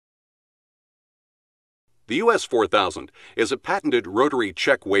The US 4000 is a patented rotary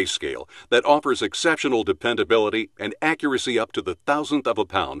check weigh scale that offers exceptional dependability and accuracy up to the thousandth of a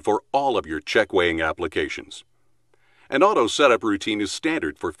pound for all of your check weighing applications. An auto setup routine is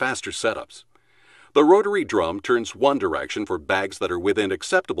standard for faster setups. The rotary drum turns one direction for bags that are within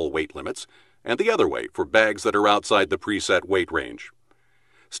acceptable weight limits and the other way for bags that are outside the preset weight range.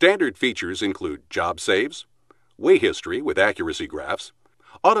 Standard features include job saves, weigh history with accuracy graphs,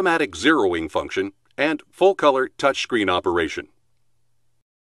 automatic zeroing function, and full-color touchscreen operation.